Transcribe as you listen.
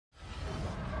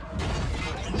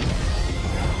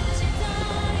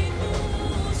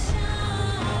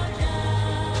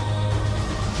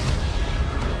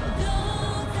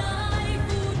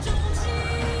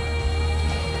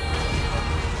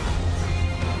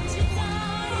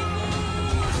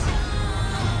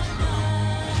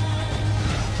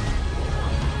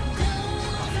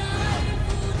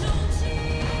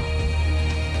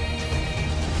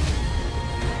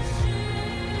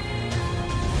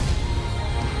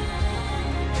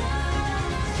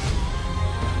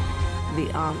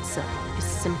the answer is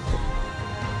simple.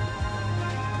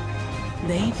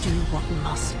 They do what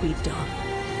must be done.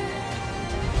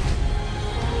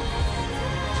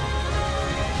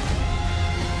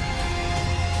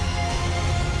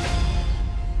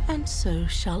 And so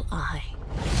shall I.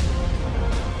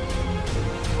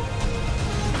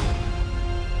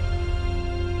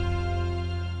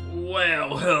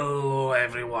 Well, hello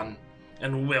everyone,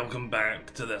 and welcome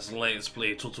back to this Let's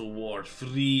Play Total War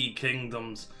 3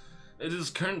 Kingdoms. It is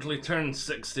currently turn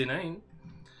 69,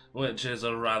 which is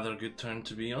a rather good turn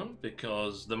to be on,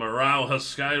 because the morale has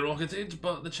skyrocketed,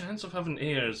 but the chance of having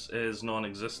heirs is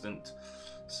non-existent.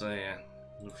 So yeah,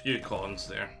 a few cons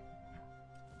there.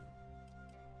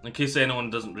 In case anyone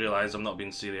doesn't realise, I'm not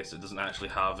being serious, it doesn't actually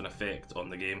have an effect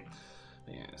on the game.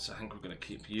 Yes, I think we're going to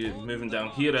keep you moving down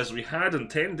here as we had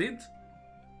intended,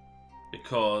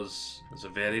 because there's a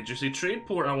very juicy trade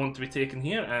port I want to be taken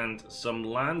here, and some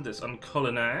land that's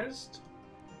uncolonized.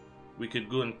 We could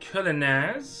go and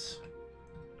colonize,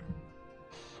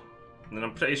 and then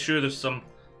I'm pretty sure there's some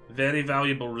very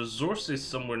valuable resources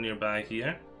somewhere nearby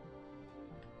here.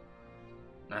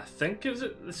 I think, is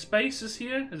it the spices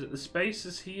here? Is it the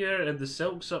spices here and the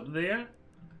silks up there?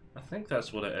 I think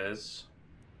that's what it is.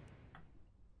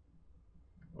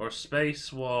 Or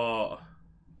space what?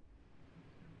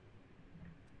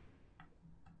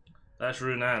 That's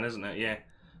Runan, isn't it? Yeah.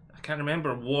 I can't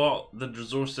remember what the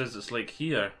resource is that's like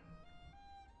here.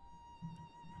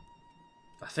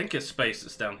 I think it's space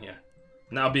that's down here.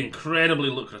 And that'll be incredibly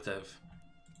lucrative.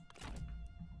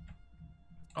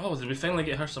 Oh, did we finally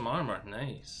get her some armor?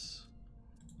 Nice.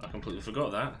 I completely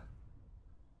forgot that.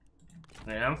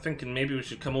 Right, I'm thinking maybe we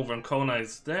should come over and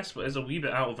colonize this, but it's a wee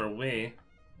bit out of our way.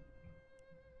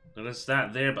 There is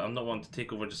that there, but I'm not wanting to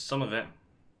take over just some of it.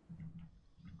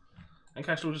 I think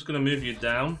actually we're just going to move you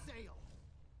down.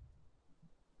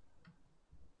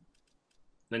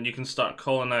 Then you can start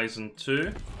colonizing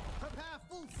too.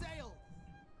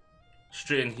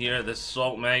 Straight in here, this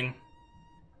salt mine.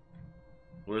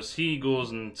 Whereas he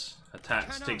goes and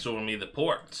attacks, takes over me the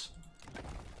port.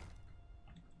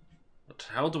 But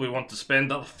how do we want to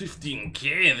spend up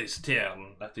 15k this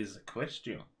turn? That is the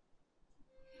question.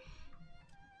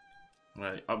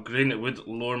 Right, upgrading it would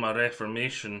lower my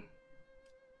reformation.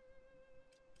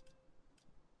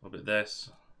 What about this?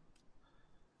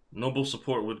 Noble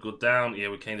support would go down. Yeah,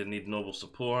 we kind of need noble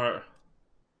support.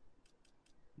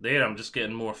 There, I'm just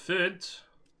getting more food,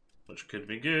 which could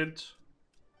be good.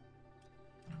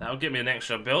 That'll get me an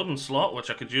extra building slot, which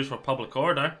I could use for public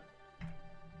order.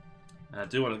 I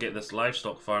do want to get this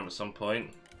livestock farm at some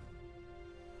point.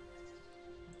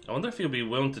 I wonder if he'll be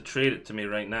willing to trade it to me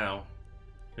right now.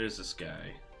 Who's this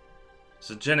guy? It's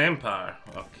a Jin Empire.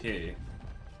 Okay.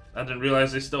 I didn't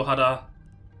realise they still had a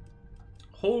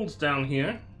hold down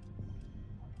here.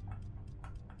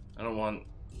 I don't want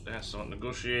this. I want to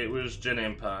negotiate. Where's Jin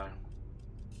Empire?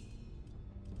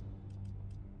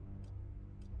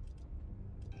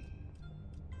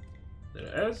 There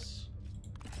it is.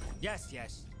 Yes,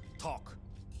 yes. Talk.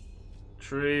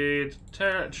 Trade.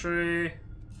 Territory.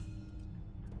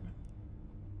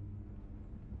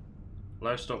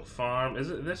 Livestock farm.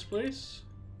 Is it this place?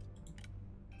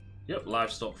 Yep,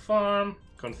 livestock farm.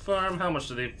 Confirm. How much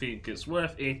do they think it's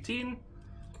worth? 18.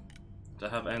 Do I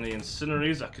have any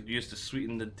incineraries I could use to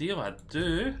sweeten the deal? I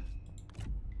do.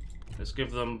 Let's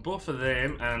give them both of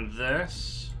them and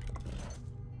this.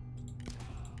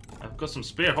 I've got some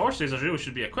spare horses. I really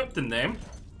should be equipping them.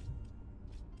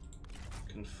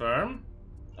 Confirm.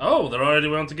 Oh, they're already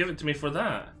willing to give it to me for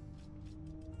that.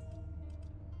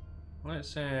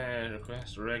 Let's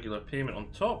request a regular payment on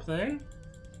top then.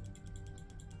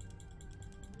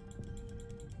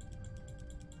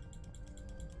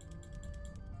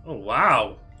 Oh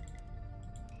wow.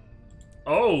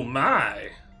 Oh my.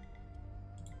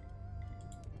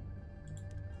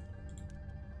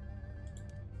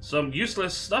 Some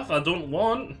useless stuff I don't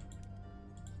want.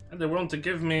 And they want to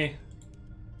give me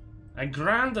a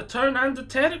grand a turn and a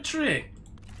territory.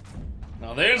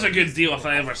 Now there's a good deal if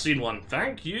I ever seen one.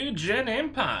 Thank you, Jin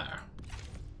Empire.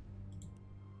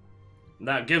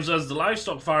 That gives us the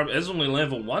livestock farm is only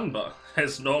level 1, but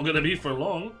it's not going to be for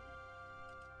long.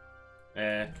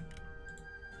 There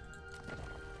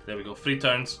we go, 3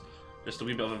 turns. Just a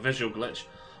wee bit of a visual glitch.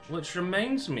 Which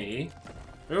reminds me,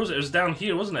 where was it? It was down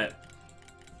here, wasn't it?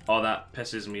 Oh, that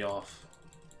pisses me off.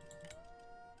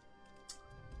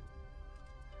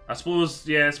 I suppose,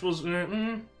 yeah, I suppose,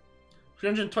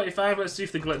 325, let's see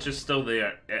if the glitch is still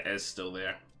there. It is still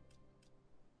there.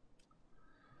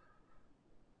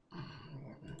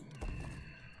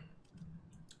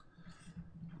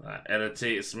 That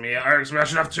irritates me. It irks me. I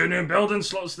should have 2 new building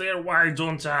slots there. Why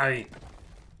don't I?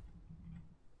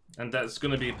 And that's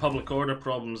going to be public order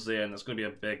problems there, and it's going to be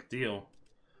a big deal.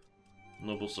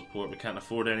 Noble support, we can't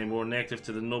afford any more negative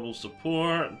to the noble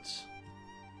support.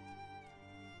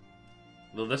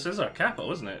 Though this is our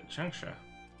capital, isn't it? Changsha.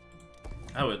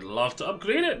 I would love to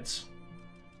upgrade it.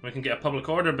 We can get a public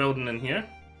order building in here.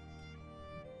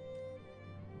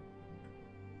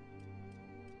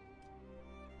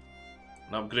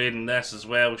 And upgrading this as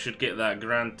well, we should get that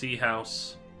Grand Tea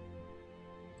House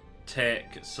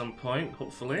tech at some point,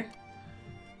 hopefully.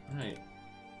 Right.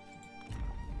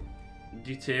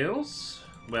 Details.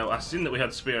 Well, I've seen that we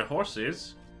had spare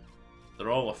horses. They're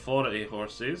all authority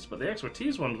horses, but the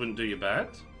expertise ones wouldn't do you bad.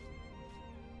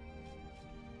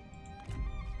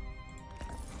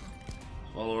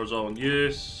 Followers all in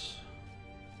use.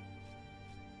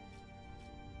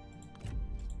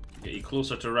 Get you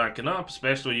closer to ranking up,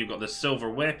 especially you've got this silver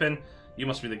weapon. You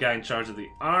must be the guy in charge of the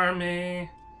army.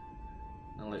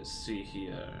 Now let's see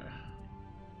here.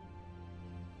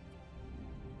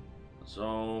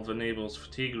 Resolve enables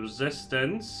fatigue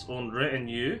resistance on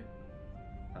retinue.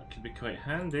 That could be quite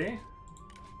handy.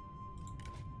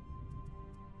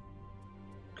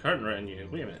 Current retinue,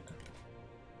 wait a minute.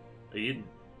 Are you...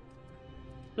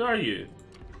 Who are you?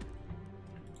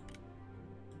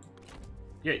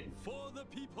 Yeah. For the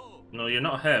people. No, you're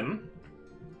not him.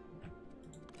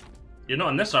 You're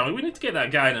not in this army. We need to get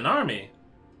that guy in an army.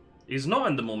 He's not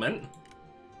in the moment.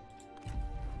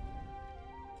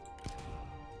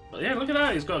 But yeah, look at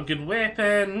that. He's got a good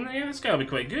weapon. Yeah, this guy will be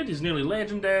quite good. He's nearly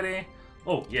legendary.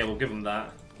 Oh, yeah, we'll give him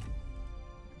that.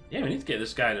 Yeah, we need to get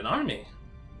this guy in an army.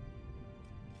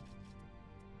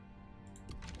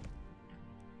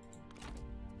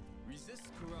 Resist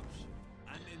corruption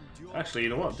and endure. Actually, you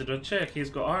know what? Did I check? He's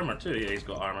got armor too. Yeah, he's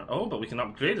got armor. Oh, but we can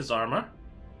upgrade his armor.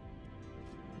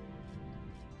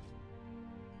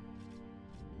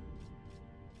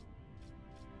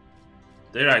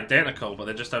 They're identical, but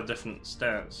they just have different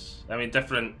stats. I mean,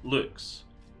 different looks.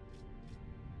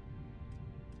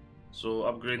 So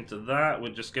upgrading to that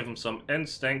would just give him some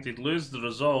instinct. He'd lose the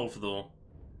resolve though.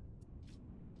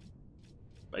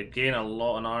 But he'd gain a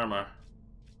lot in armor.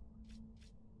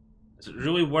 Is it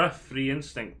really worth 3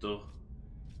 instinct though?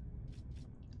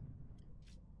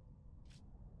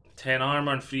 10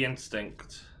 armor and 3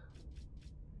 instinct.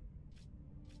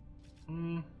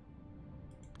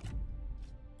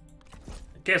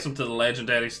 Gets him to the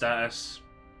legendary status.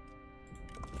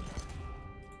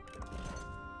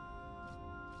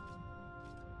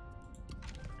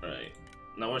 Right.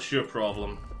 Now what's your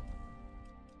problem?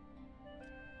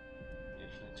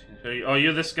 Oh,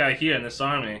 you're this guy here in this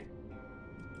army.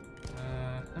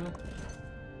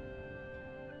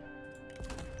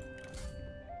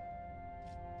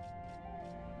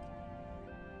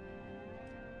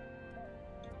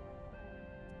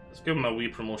 Let's give him a wee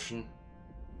promotion.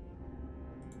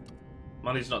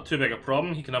 Money's not too big a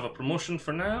problem. He can have a promotion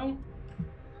for now.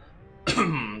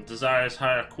 Desires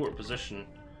higher court position.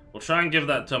 We'll try and give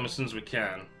that to him as soon as we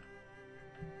can.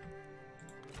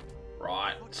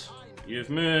 Right. You've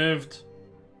moved.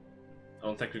 I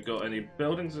don't think we've got any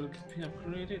buildings that can be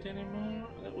upgraded anymore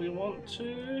that we want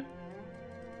to.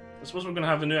 I suppose we're going to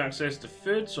have a new access to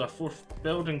food, so a 4th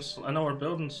building, another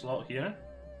building slot here.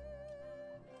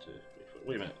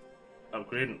 Wait a minute.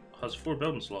 Upgrading has 4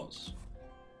 building slots.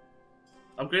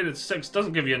 Upgraded 6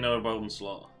 doesn't give you another building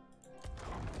slot.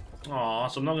 Aw,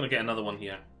 so I'm not going to get another one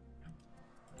here.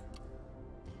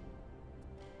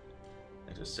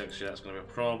 Negative 6, yeah, that's going to be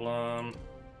a problem.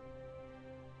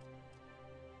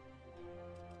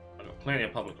 I've got plenty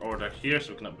of public order here,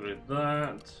 so we can upgrade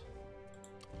that.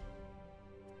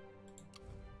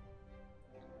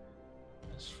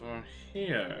 As for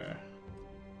here...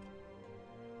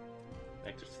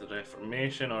 Negative to the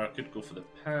Reformation, or I could go for the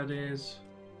Paddies.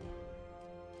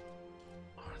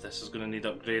 This is going to need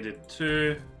upgraded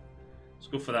too. Let's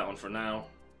go for that one for now.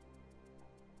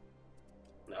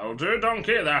 That'll do,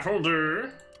 donkey, that'll do.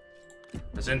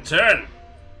 As in turn,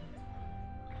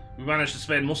 we managed to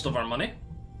spend most of our money.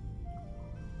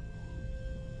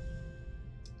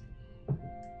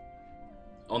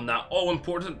 On that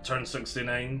all-important turn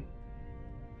 69.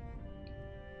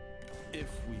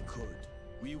 If we could,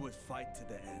 we would fight to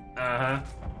the end. Uh-huh.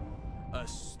 A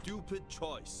stupid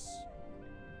choice.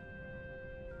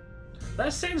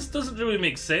 That sentence doesn't really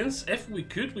make sense. If we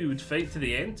could, we would fight to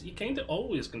the end. You kind of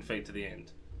always can fight to the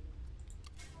end.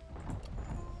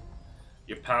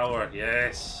 Your power,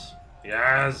 yes.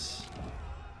 Yes.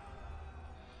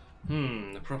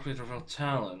 Appropriate of our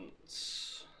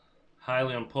talents.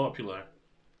 Highly unpopular.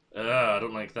 I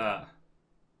don't like that.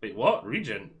 Wait, what?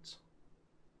 Regent?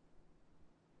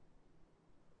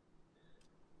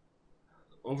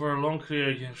 Over a long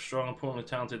career, you have strong and potently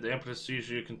talented. The Empress sees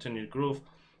your continued growth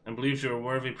and believes you're a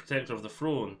worthy protector of the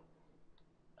throne.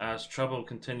 As trouble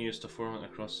continues to form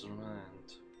across the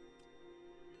land.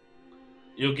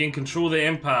 You'll gain control of the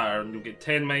Empire, and you'll get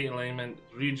 10 might alignment,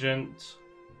 Regent.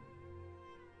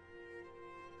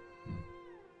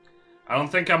 I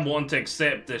don't think I'm wanting to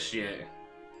accept this yet.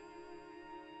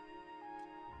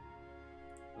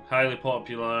 Highly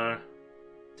popular.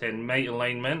 10 might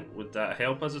alignment. Would that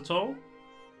help us at all?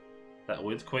 That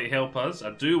would quite help us. I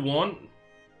really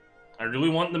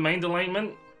want the mind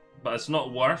alignment, but it's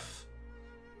not worth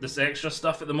this extra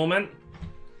stuff at the moment.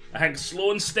 I think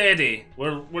slow and steady.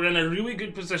 We're in a really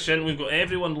good position. We've got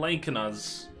everyone liking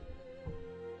us.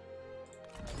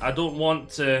 I don't want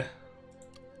to...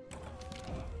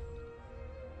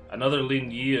 Another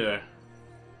lean year.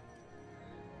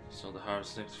 So the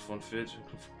hardest next to 1 food.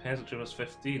 Peasantry was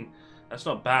 15. That's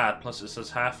not bad. Plus it says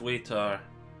halfway to our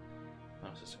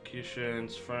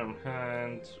executions, firm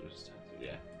hand.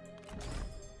 Yeah.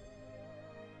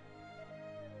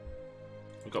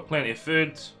 We've got plenty of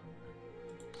food.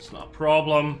 It's not a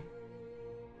problem.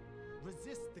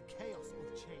 Resist the chaos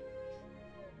of change.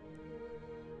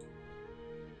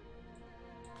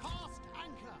 Cast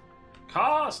anchor.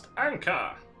 Cast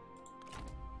anchor.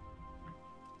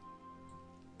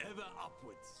 Ever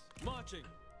upwards. Marching.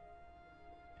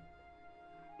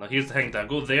 Now here's the thing, did I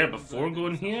go there before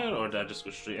going here, or did I just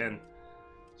go straight in?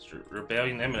 It's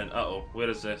rebellion imminent. Uh-oh, where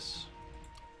is this?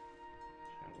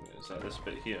 Is that this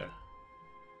bit here?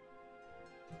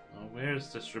 Oh,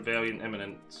 where's this rebellion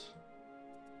imminent?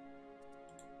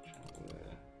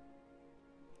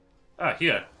 Ah,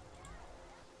 here.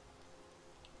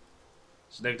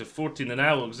 It's negative 14 and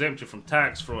I will exempt you from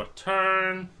tax for a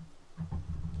turn.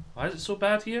 Why is it so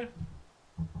bad here?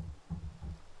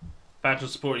 Faction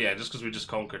support, yeah, just because we just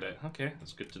conquered it. Okay,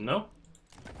 that's good to know.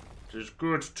 It's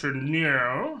good to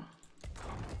know.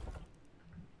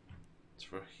 It's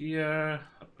for here.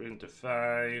 Upgrade to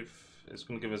 5. It's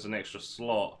going to give us an extra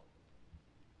slot.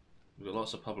 We've got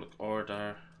lots of public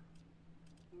order.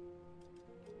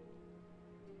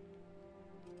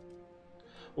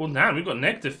 Oh, now we've got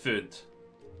negative food.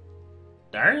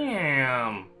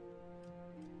 Damn.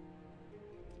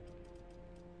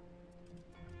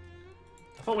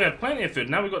 I thought we had plenty of food,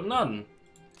 now we've got none.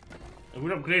 And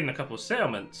we're upgrading a couple of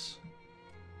settlements.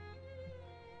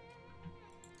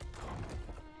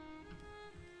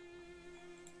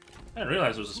 I didn't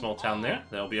realise there was a small town there.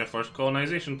 That'll be our first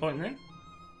colonization point then.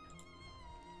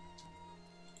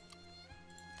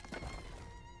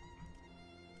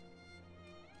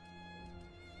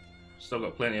 Still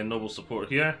got plenty of noble support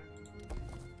here.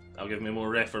 That'll give me more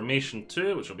reformation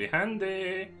too, which will be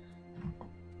handy.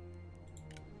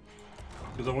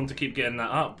 Because I want to keep getting that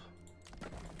up.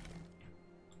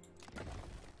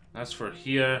 As for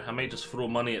here, I might just throw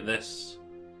money at this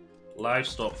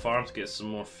livestock farm to get some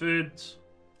more food.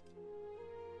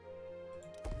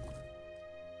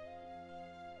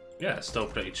 Yeah, it's still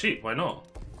pretty cheap, why not?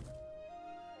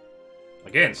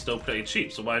 Again, still pretty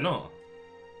cheap, so why not?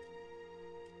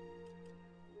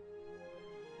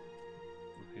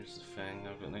 Here's the thing,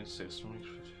 I've got 96,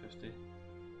 50.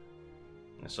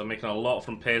 So I'm making a lot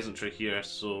from peasantry here,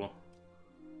 so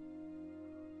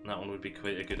that one would be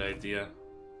quite a good idea.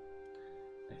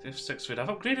 Negative 6 food. I've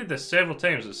upgraded this several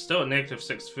times, it's still at negative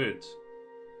 6 food.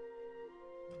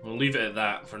 We'll leave it at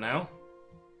that for now.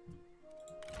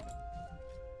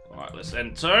 Alright, let's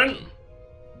end turn.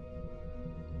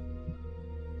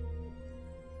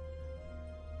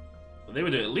 But they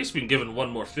would have at least been given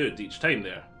one more food each time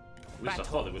there. At least I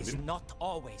thought they would have been. Not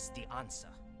always the answer.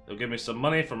 They'll give me some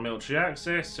money for military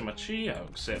access to my chi, I'll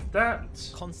accept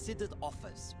that. Considered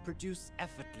offers produce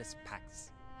effortless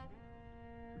pacts.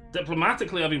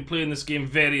 Diplomatically, I've been playing this game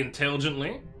very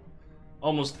intelligently.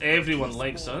 Almost everyone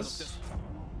likes us.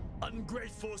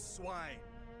 Ungrateful swine.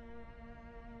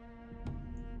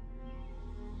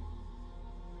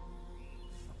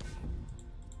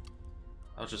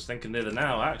 I was just thinking there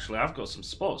now, actually, I've got some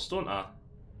spots, don't I?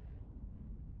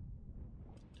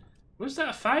 Where's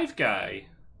that 5 guy?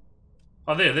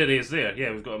 Oh, there he is there.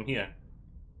 Yeah, we've got him here.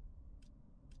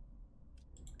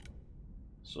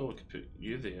 So we could put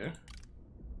you there.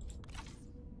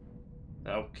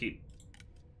 That'll keep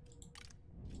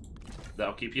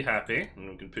you happy, and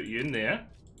we can put you in there.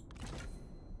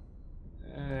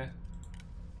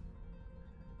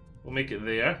 We'll make it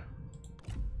there.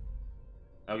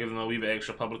 I'll give them a wee bit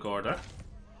extra public order.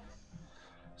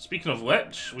 Speaking of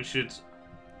which, we should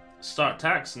start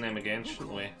taxing them again,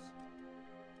 shouldn't we?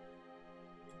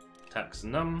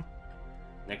 Taxing them.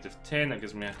 Negative 10, that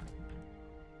gives me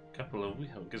a couple of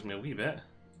it gives me a wee bit.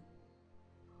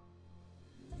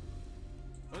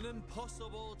 An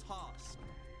impossible task.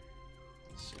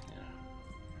 Let's see here.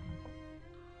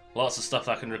 Lots of stuff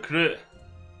I can recruit.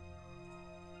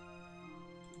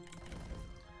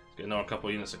 Get another couple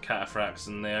of units of cataphracts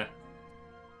in there.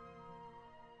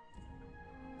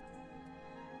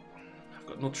 I've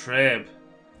got no treb.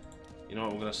 You know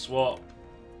what, we're going to swap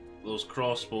those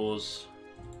crossbows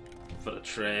for the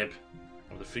treb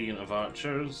of the free unit of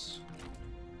archers.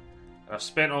 I've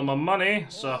spent all my money,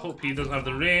 so I hope he doesn't have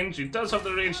the range. He does have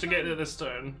the range to get it this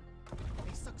turn.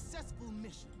 A successful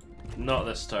mission. Not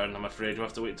this turn, I'm afraid. We'll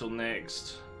have to wait till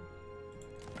next.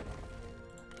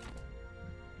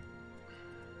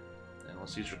 And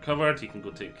once he's recovered, he can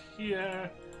go take here.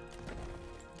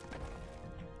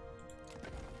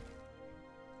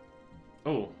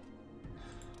 Oh.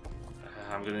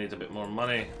 I'm gonna need a bit more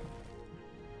money.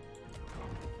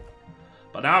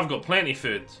 But now I've got plenty of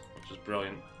food, which is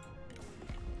brilliant.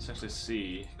 Let's actually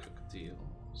see. Quick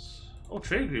deals. Oh,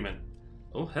 trade agreement.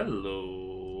 Oh,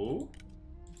 hello.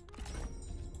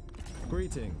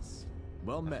 Greetings.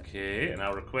 Well met. Okay, and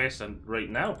I'll request a right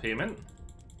now payment.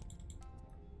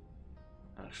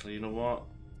 Actually, you know what?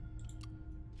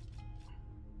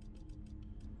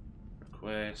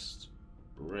 Request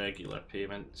regular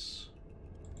payments.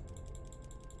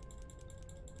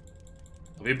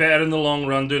 It'll be better in the long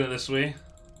run doing it this way.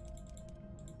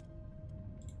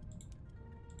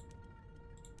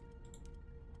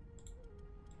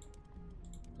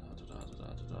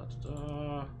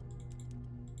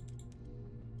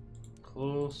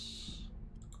 Close.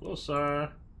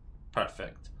 Closer.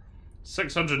 Perfect.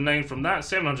 609 from that,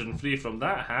 703 from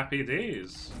that. Happy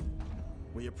days.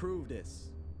 We approve this.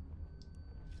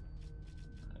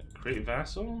 Create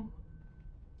vassal.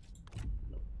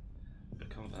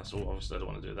 Become vassal. Obviously, I don't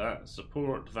want to do that.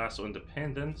 Support vassal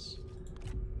independence.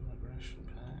 Aggression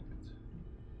pact.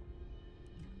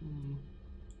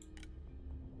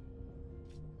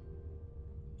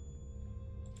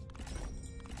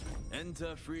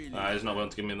 Enter freely. He's not willing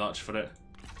to give me much for it.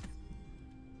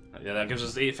 Yeah, that gives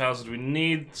us the 8,000 we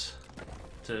need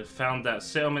to found that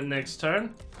settlement next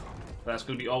turn. That's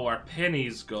going to be all our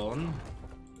pennies gone.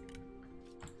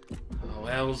 Oh,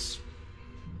 wells.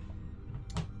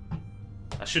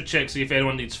 I should check, see if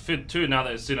anyone needs food too, now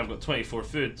that it's saying I've got 24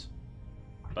 food.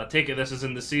 But I take it this is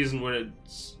in the season where it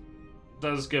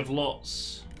does give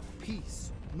lots.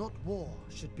 Peace, not war,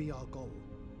 should be our goal.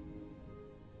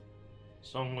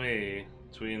 Some way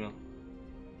between.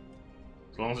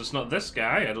 As long as it's not this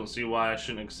guy, I don't see why I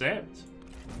shouldn't accept.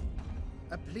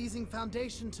 A pleasing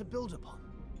foundation to build upon.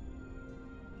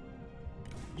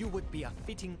 You would be a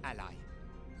fitting ally.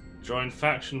 Join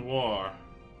faction war.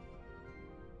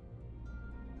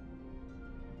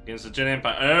 Against the Jin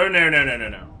Empire. Oh,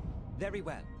 no. Very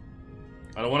well.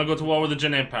 I don't want to go to war with the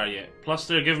Jin Empire yet. Plus,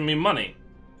 they're giving me money.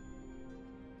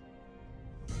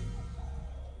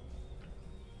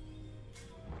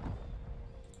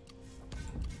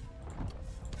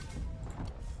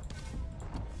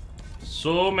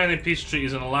 So many peace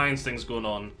treaties and alliance things going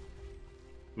on.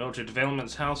 Military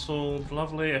developments, household,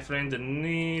 lovely. A friend in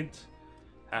need.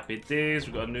 Happy days.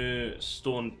 We've got a new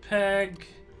stone peg.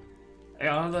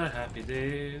 Other happy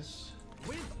days.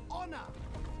 With honor.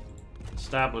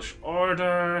 Establish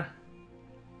order.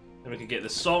 Then we can get the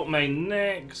salt mine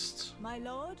next. My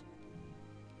lord?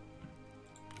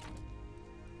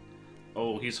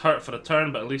 Oh, he's hurt for a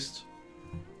turn, but at least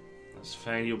that's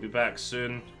fine. You'll be back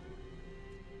soon.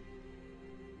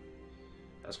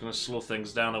 That's going to slow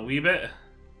things down a wee bit.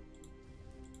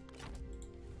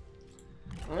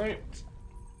 Right.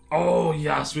 Oh,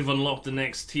 yes, we've unlocked the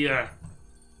next tier.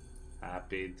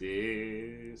 Happy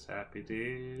days, happy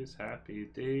days, happy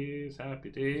days, happy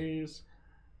days.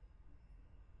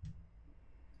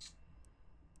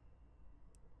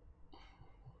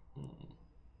 Hmm.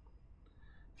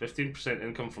 15%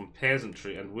 income from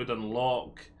peasantry and would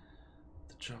unlock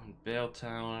the German bell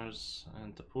towers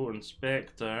and the port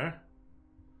inspector.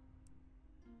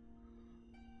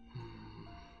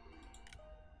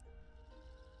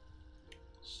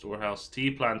 Storehouse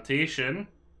tea plantation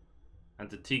and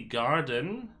the tea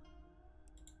garden.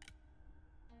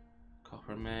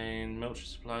 Copper mine, military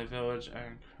supply village,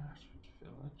 and craft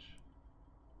village.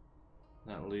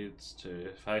 That leads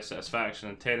to 5 satisfaction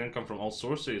and 10 income from all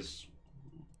sources.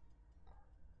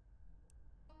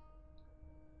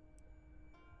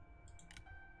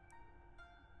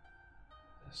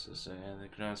 This is the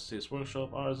Grand States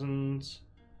Workshop, Artisans.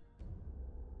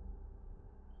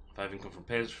 5 income from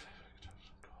payers.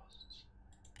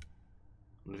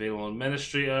 Available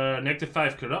administrator.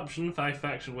 -5 corruption. 5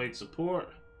 faction wide support.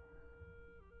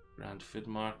 Grand food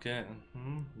market.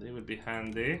 They would be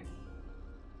handy.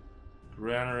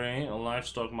 Granary, a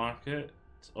livestock market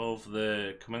of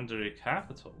the commandery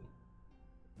capital.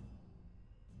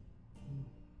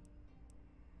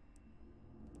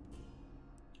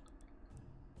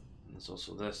 And there's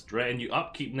also this. Retinue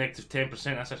upkeep negative 10%,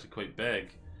 that's actually quite big.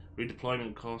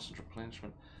 Redeployment costs and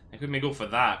replenishment. I think we may go for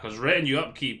that, because retinue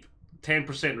upkeep,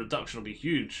 10% reduction will be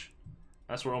huge.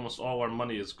 That's where almost all our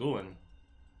money is going.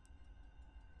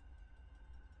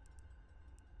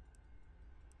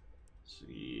 So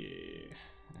yeah.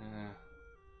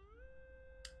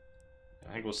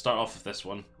 I think we'll start off with this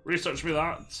one. Research me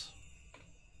that.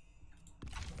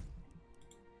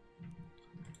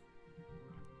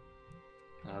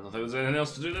 I don't think there's anything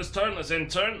else to do this turn. Let's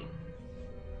end turn.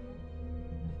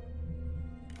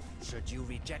 Should you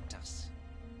reject us,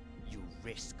 you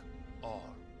risk all.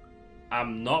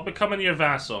 I'm not becoming your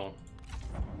vassal.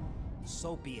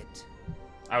 So be it.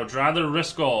 I would rather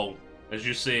risk all, as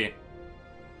you say,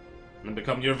 than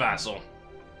become your vassal.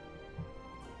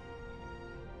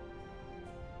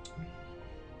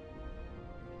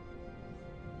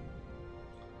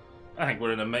 I think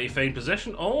we're in a mighty fine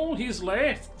position. Oh, he's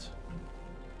left.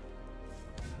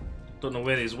 Don't know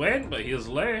where he's went, but he has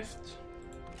left.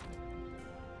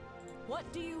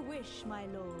 What do you wish, my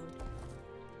lord?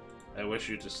 I wish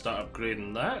you to start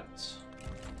upgrading that.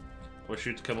 Wish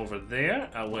you to come over there.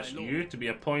 I wish you to be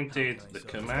appointed the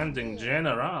commanding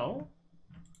general.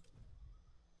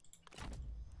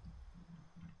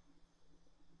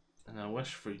 And I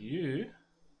wish for you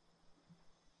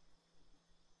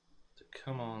to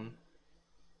come on.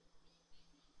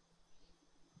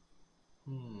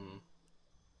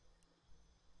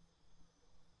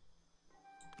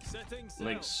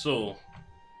 Like so.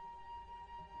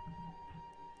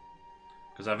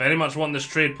 Because I very much want this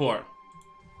trade port.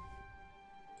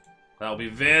 That'll be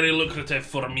very lucrative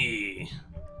for me.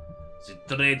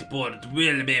 The trade port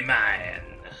will be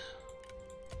mine.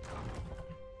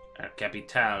 Our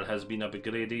capital has been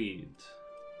upgraded.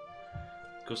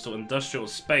 Coastal industrial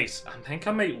space. I think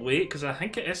I might wait because I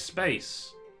think it is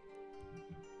space.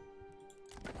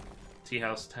 Tea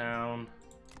house town.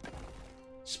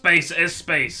 Space is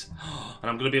space. And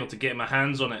I'm going to be able to get my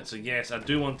hands on it. So yes, I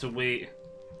do want to wait.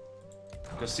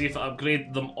 Because see if I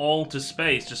upgrade them all to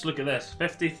space. Just look at this.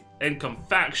 50th income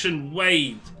faction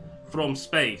wide from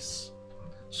space.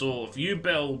 So if you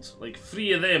build like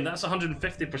 3 of them, that's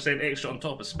 150% extra on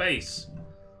top of space.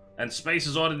 And space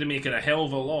is already making a hell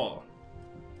of a lot.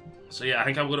 So yeah, I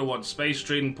think I'm going to want space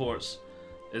trading ports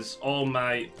is all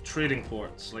my trading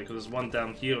ports. Like there's one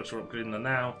down here which we're upgrading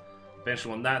now.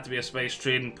 Eventually want that to be a space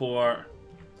trading port.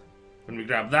 When we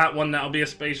grab that one, that'll be a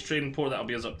space trading port. That'll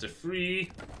be us up to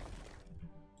 3.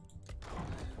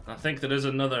 I think there is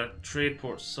another trade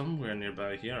port somewhere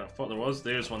nearby here. I thought there was.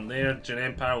 There's one there. Gen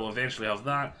Empire will eventually have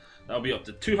that. That'll be up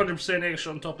to 200%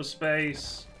 extra on top of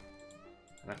space.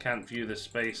 And I can't view the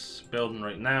space building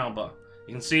right now, but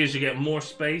you can see as you get more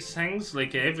space things,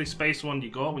 like every space one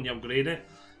you got when you upgrade it,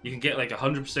 you can get like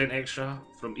 100% extra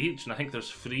from each, and I think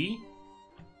there's 3.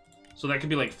 So that could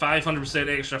be like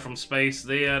 500% extra from space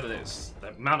there. That's the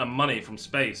amount of money from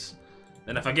space.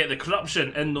 And if I get the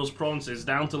corruption in those provinces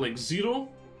down to like 0,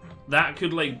 that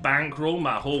could like bankroll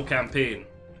my whole campaign.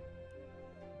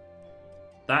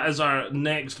 That is our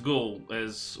next goal,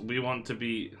 is we want to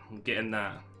be getting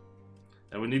that.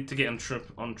 And we need to get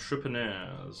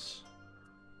entrepreneurs.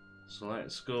 So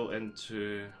let's go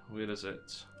into, where is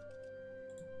it?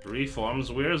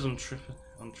 Reforms, where is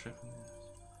entrepreneurs?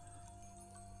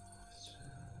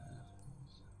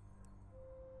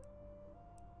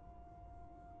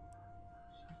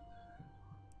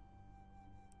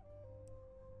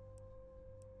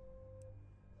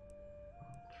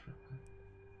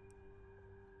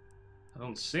 I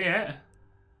don't see it.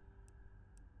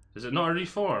 Is it not a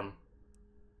reform?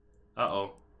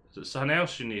 Uh-oh. Is it something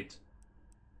else you need?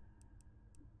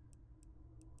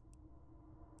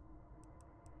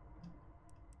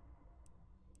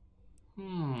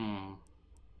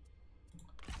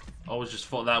 Always just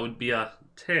thought that would be a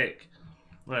tick.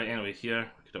 Right, anyway, here.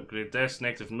 We could upgrade this.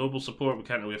 Negative noble support. We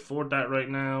can't really afford that right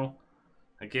now.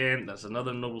 Again, that's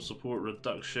another noble support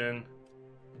reduction.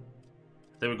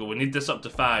 There we go. We need this up to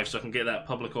 5 so I can get that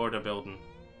public order building.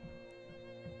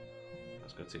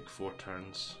 That's going to take 4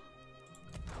 turns.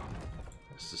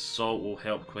 This assault will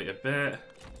help quite a bit.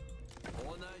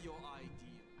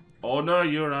 Honor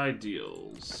your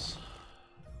ideals.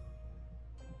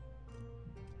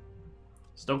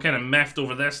 Still kind of miffed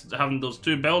over this, having those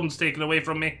 2 buildings taken away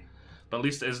from me. But at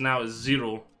least it is now at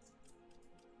 0.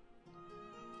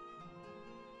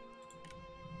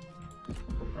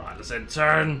 Right, let's end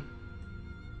turn.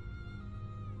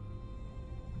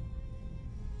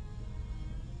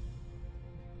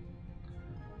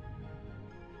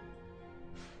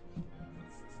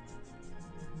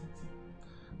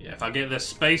 if I get this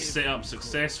space set up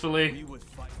successfully, We would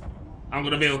fight. I'm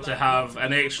gonna be able to have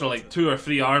an extra like 2 or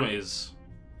 3 armies.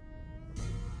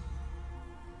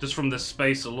 Just from this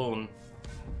space alone.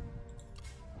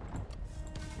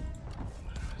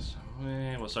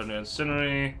 What's our new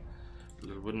incendiary?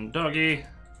 Little wooden doggy.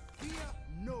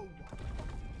 No one.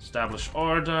 Establish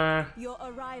order. Your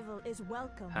arrival is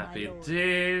welcome, my Happy lord.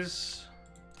 days.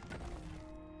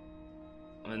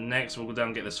 And then next we'll go down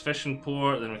and get this fishing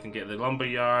port, then we can get the lumber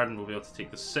yard and we'll be able to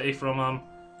take the city from them.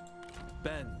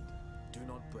 Bend. Do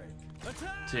not break.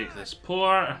 Attack! Take this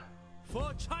port.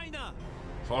 For China!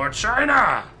 For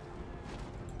China!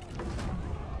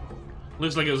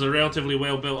 Looks like it was a relatively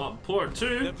well built up port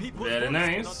too. The people's Very voice cannot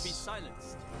be nice.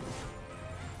 silenced.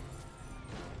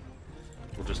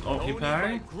 We'll just Only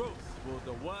occupy. by growth will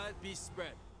the word be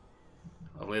spread.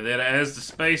 Lovely, there it is, the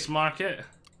space market.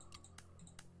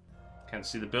 Can't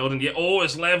see the building yet. Oh,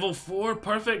 it's level 4.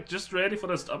 Perfect. Just ready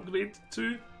for us to upgrade to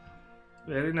 2.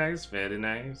 Very nice, very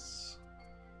nice.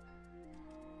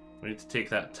 We need to take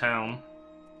that town.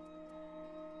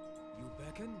 You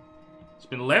beckon? It's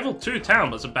been level 2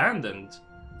 town, but it's abandoned.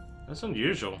 That's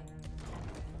unusual.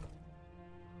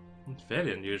 It's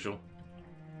very unusual.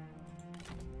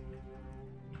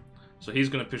 So he's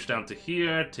going to push down to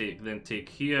here, then take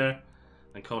here,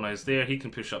 and colonize there. He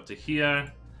can push up to here.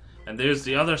 And there's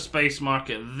the other space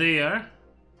market there.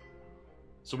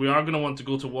 So we are going to want to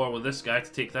go to war with this guy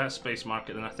to take that space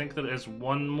market. And I think there is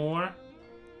one more.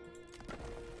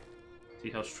 Tea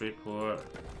House Trade Port.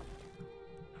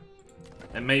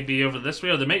 It may be over this way,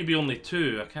 or there might be only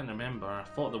 2. I can't remember. I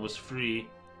thought there was 3.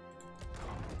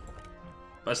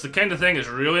 But it's the kind of thing that's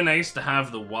really nice to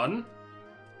have the one.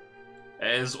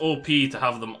 It is OP to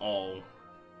have them all.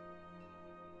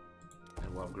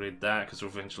 And we'll upgrade that because we're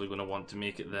eventually going to want to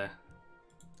make it there.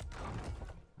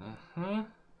 Oh,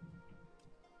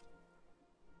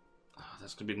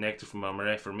 that's going to be negative from my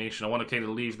Reformation. I want to kind of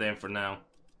leave them for now.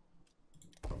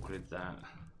 Upgrade that.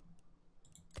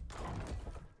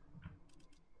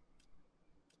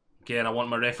 Again, I want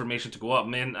my Reformation to go up.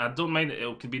 Man, I don't mind it.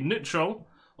 It can be neutral.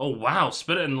 Oh wow,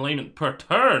 Spirit and Alignment per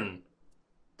turn.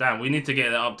 Damn, we need to get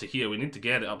it up to here. We need to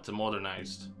get it up to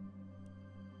modernized.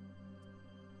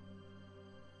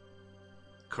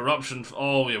 Corruption.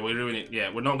 Oh yeah, we really need.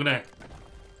 Yeah, we're not gonna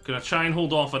try and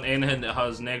hold off on anything that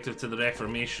has negative to the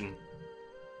Reformation.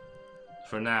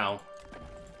 For now.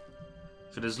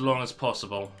 For as long as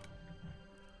possible.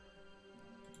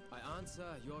 I answer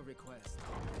your request.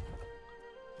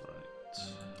 Right.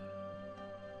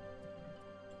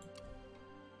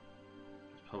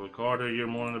 Public order you're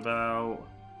moaning about.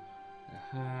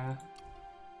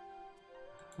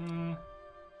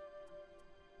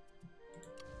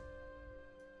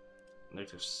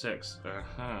 -6.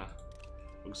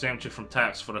 Exempt you from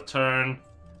tax for a turn.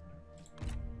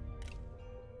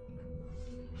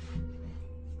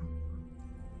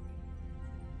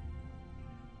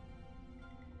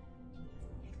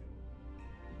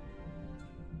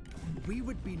 We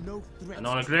would be no threat. A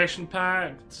non-aggression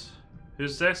pact.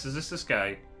 Who's this? Is this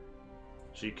guy?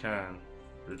 She can.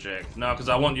 Reject. No, because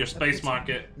I want your space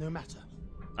market. No matter.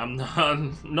 I'm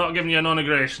not giving you a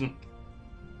non-aggression.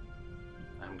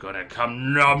 I'm gonna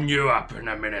come numb you up in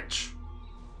a minute.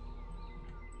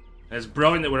 It's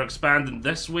brilliant that we're expanding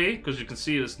this way, because you can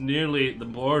see it's nearly the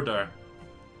border.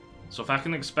 So if I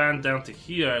can expand down to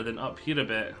here, then up here a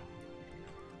bit,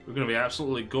 we're gonna be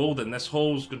absolutely golden. This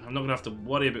hole's gonna, I'm not gonna have to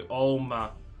worry about all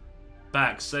my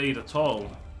backside at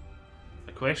all.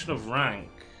 A question of rank.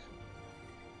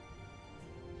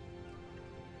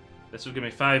 This will give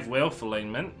me 5 wealth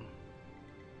alignment,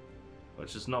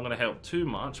 which is not going to help too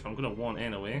much, but I'm going to want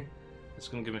anyway. It's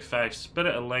going to give me 5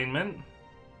 spirit alignment.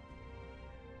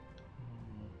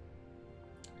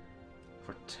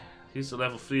 He's the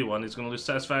level 3 one. He's going to lose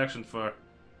satisfaction for.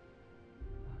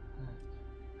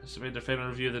 Estimate their final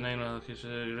review of the 9 allocation.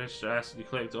 You register asset you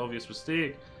collect obvious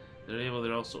mistake.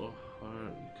 They're also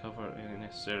cover any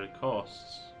necessary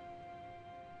costs.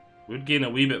 We'd gain a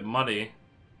wee bit money.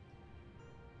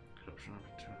 Corruption.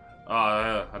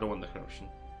 I don't want the corruption.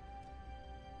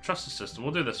 Trust the system.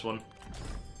 We'll do this one.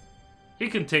 He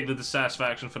can take the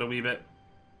dissatisfaction for a wee bit.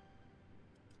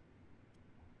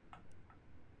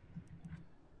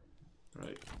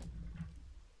 Right.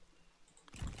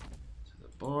 To the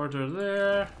border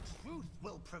there. Truth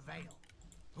will prevail.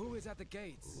 Who is at the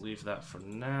gates? Leave that for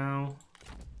now.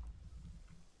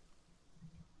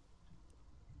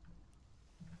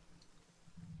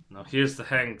 Now here's the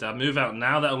thing. Do I move out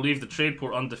now? That'll leave the trade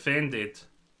port undefended.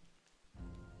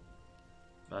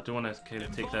 But I don't want to kind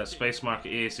of take that space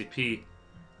market ASAP.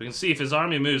 We can see if his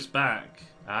army moves back.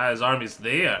 Ah, his army's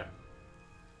there.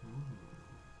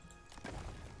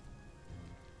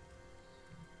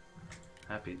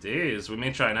 Happy days. We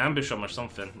may try and ambush them or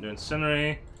something. New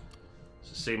incinerary. It's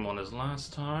the same one as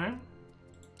last time.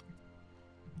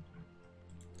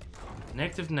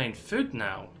 -9 food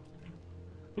now.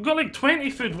 We've got like 20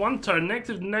 food one turn,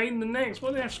 -9 the next.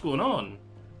 What the heck's going on?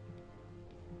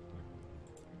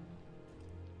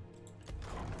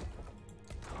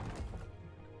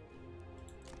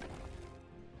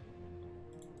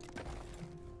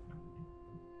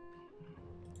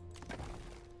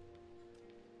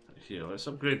 Here, let's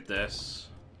upgrade this.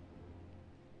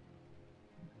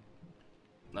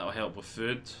 That'll help with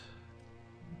food.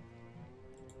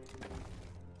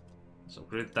 Let's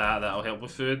upgrade that, that'll help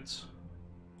with food.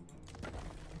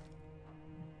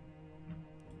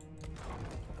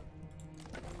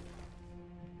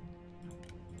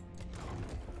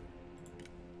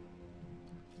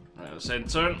 Right, let's end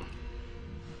turn.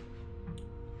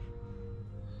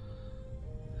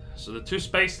 So the two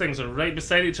space things are right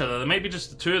beside each other. There might be just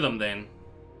the two of them then.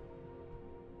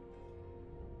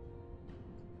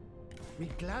 We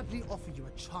gladly offer you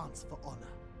a chance for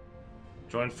honor.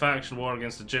 Join faction war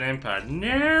against the Jin Empire.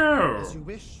 No! As you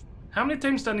wish. How many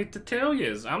times do I need to tell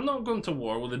you? I'm not going to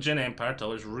war with the Jin Empire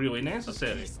till it's really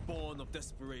necessary. Spawn of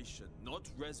desperation, not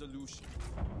resolution.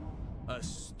 A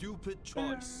stupid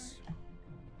choice.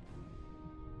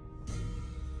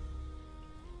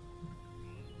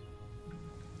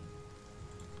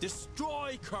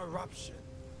 Destroy corruption.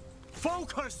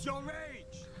 Focus your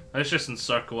rage. Let's just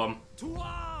encircle him. To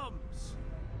arms.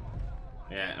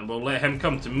 Yeah, and we'll let him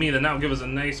come to me, then that'll give us a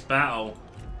nice battle.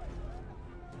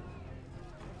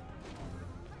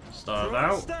 Starve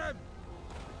out.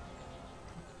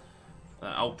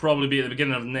 That'll probably be at the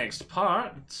beginning of the next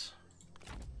part.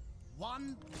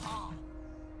 One path.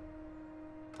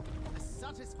 A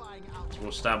satisfying outcome. We'll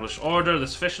establish order.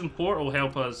 This fishing port will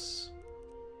help us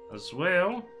as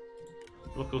well.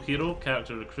 Local hero,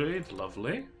 character recruited,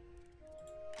 lovely.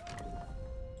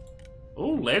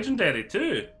 Oh, legendary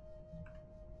too.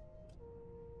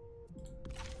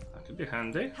 That could be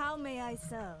handy. How may I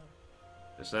serve?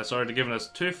 So that's already given us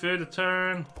 2 food a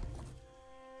turn.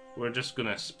 We're just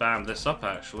gonna spam this up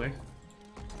actually.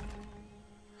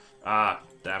 Ah,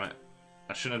 damn it.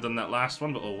 I shouldn't have done that last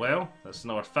one, but oh well. That's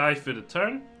another 5 food a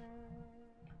turn.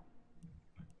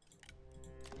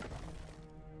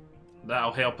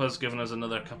 That'll help us, giving us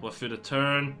another couple of food a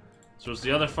turn. So it's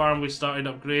the other farm we started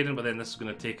upgrading, but then this is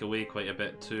going to take away quite a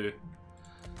bit too.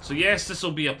 So yes, this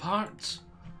will be a part.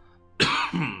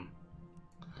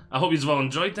 I hope you've all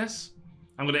enjoyed this.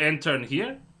 I'm going to end turn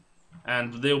here,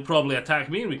 and they'll probably attack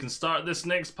me, and we can start this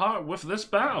next part with this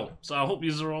battle. So I hope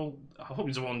you've all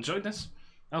enjoyed this.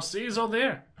 I'll see you all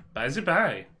there.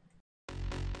 Bye-bye.